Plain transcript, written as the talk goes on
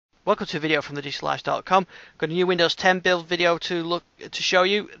Welcome to a video from thedigitallife.com. Got a new Windows 10 build video to show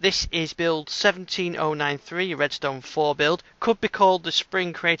you. This is build 17093, a Redstone 4 build. Could be called the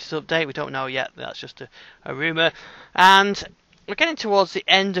Spring Creators Update. We don't know yet. That's just a rumor. And we're getting towards the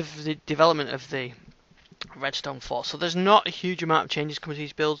end of the development of the Redstone 4, so there's not a huge amount of changes coming to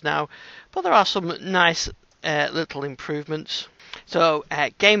these builds now, but there are some nice little improvements. So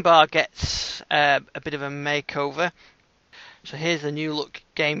game bar gets a bit of a makeover. So here's the new look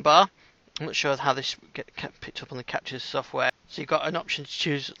game bar. I'm not sure how this gets picked up on the captures software. So you've got an option to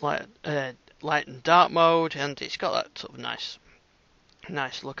choose light and dark mode, and it's got that sort of nice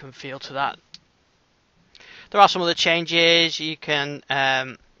look and feel to that. There are some other changes. You can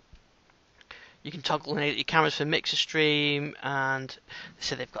toggle your cameras for mixer stream, and they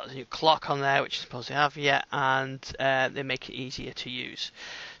say they've got a new clock on there, which I suppose they have yet, and they make it easier to use.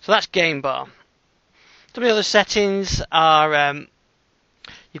 So that's game bar. Some of the other settings are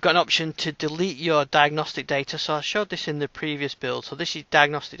you've got an option to delete your diagnostic data. So I showed this in the previous build. So this is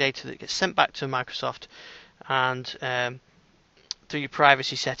diagnostic data that gets sent back to Microsoft, and through your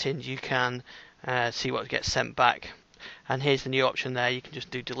privacy settings you can see what gets sent back. And here's the new option there. You can just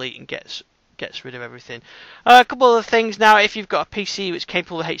do delete and gets rid of everything. A couple of other things now. If you've got a PC which is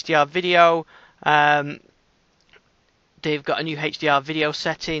capable of HDR video, they've got a new HDR video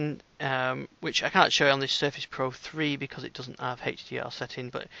setting, which I can't show you on this Surface Pro 3 because it doesn't have HDR setting.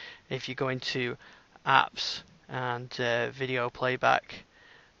 But if you go into apps and video playback,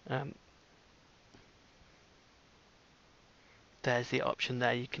 there's the option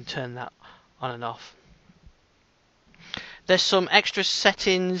there. You can turn that on and off. There's some extra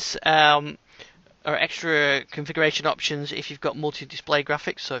settings or extra configuration options if you've got multi-display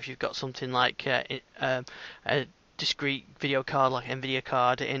graphics. So if you've got something like a discrete video card like NVIDIA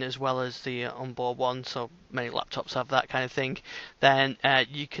card in, as well as the onboard one, so many laptops have that kind of thing, then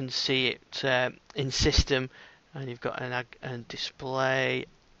you can see it in system, and you've got a display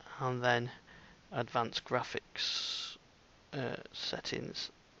and then advanced graphics settings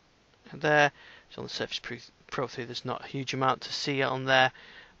there. So on the Surface Pro 3 there's not a huge amount to see on there,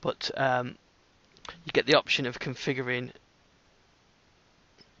 but you get the option of configuring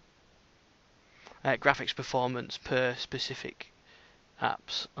graphics performance per specific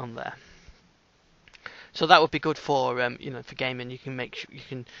apps on there. So that would be good for for gaming. You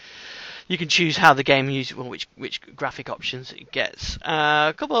can choose how the game uses, well, which graphic options it gets.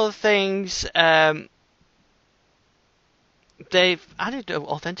 A couple of things. They've added an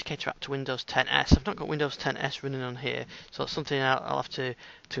authenticator app to Windows 10s. I've not got Windows 10s running on here, so it's something I'll have to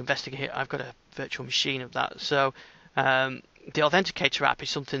investigate. I've got a virtual machine of that. So the authenticator app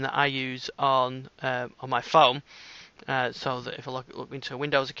is something that I use on my phone, so that if I log into a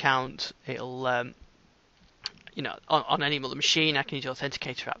Windows account, it'll on any other machine I can use the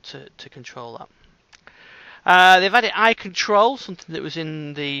authenticator app to control that. They've added eye control, something that was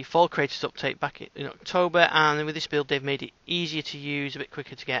in the Fall Creators update back in October, and with this build they've made it easier to use, a bit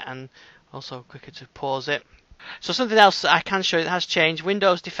quicker to get, and also quicker to pause it. So something else that I can show you that has changed: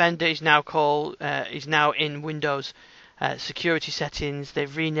 Windows Defender is now in Windows Security settings.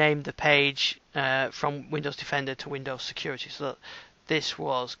 They've renamed the page from Windows Defender to Windows Security, so this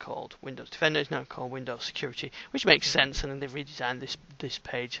was called Windows Defender, it's now called Windows Security, which makes sense, and they've redesigned this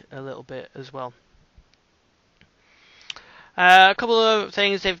page a little bit as well. A couple of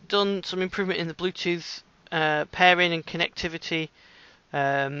things: they've done some improvement in the Bluetooth pairing and connectivity.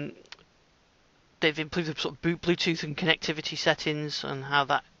 They've improved the sort of Bluetooth and connectivity settings and how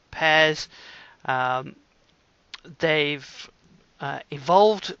that pairs. They've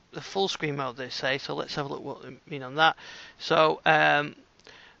evolved the full screen mode, they say, so let's have a look what they mean on that. So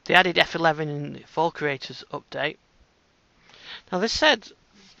they added F11 in the Fall Creators update. Now they said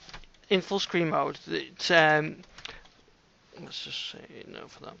in full screen mode that let's just say no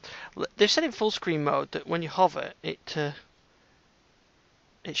for that. They've said in full screen mode that when you hover it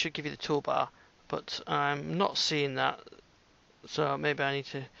should give you the toolbar, but I'm not seeing that, so maybe I need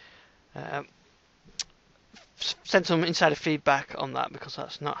to send some insider feedback on that, because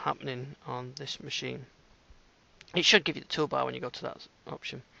that's not happening on this machine. It should give you the toolbar when you go to that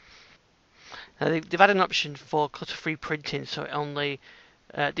option. Now they've added an option for clutter-free printing, so it only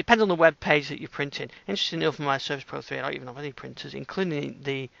depends on the web page that you're printing. Interestingly enough, for my Surface Pro 3 I don't even have any printers, including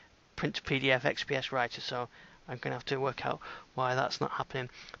the print to PDF XPS writer, so I'm going to have to work out why that's not happening.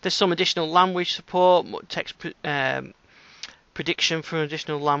 There's some additional language support, text prediction for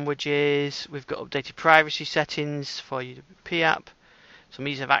additional languages. We've got updated privacy settings for your UWP app, some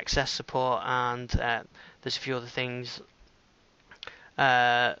ease of access support, and there's a few other things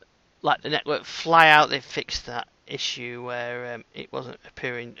like the network flyout. They've fixed that issue where it wasn't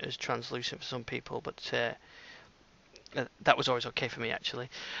appearing as translucent for some people, but that was always okay for me actually.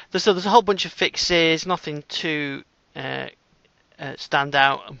 So there's a whole bunch of fixes, nothing too stand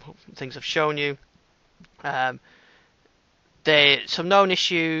out. Things I've shown you. There some known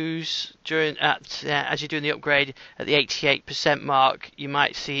issues during as you're doing the upgrade at the 88% mark. You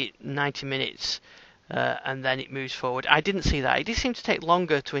might see 90 minutes and then it moves forward. I didn't see that. It did seem to take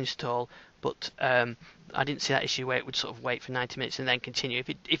longer to install, but I didn't see that issue where it would sort of wait for 90 minutes and then continue.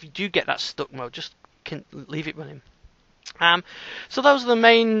 If you do get that stuck mode, just leave it running. So those are the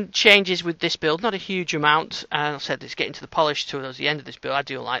main changes with this build. Not a huge amount. As I said, it's getting to the polish towards the end of this build. I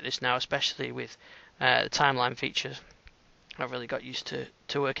do like this now, especially with the timeline features. I've really got used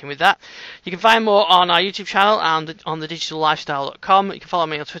to working with that. You can find more on our YouTube channel and on thedigital lifestyle.com. You can follow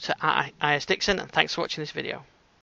me on Twitter at ISDixon, and thanks for watching this video.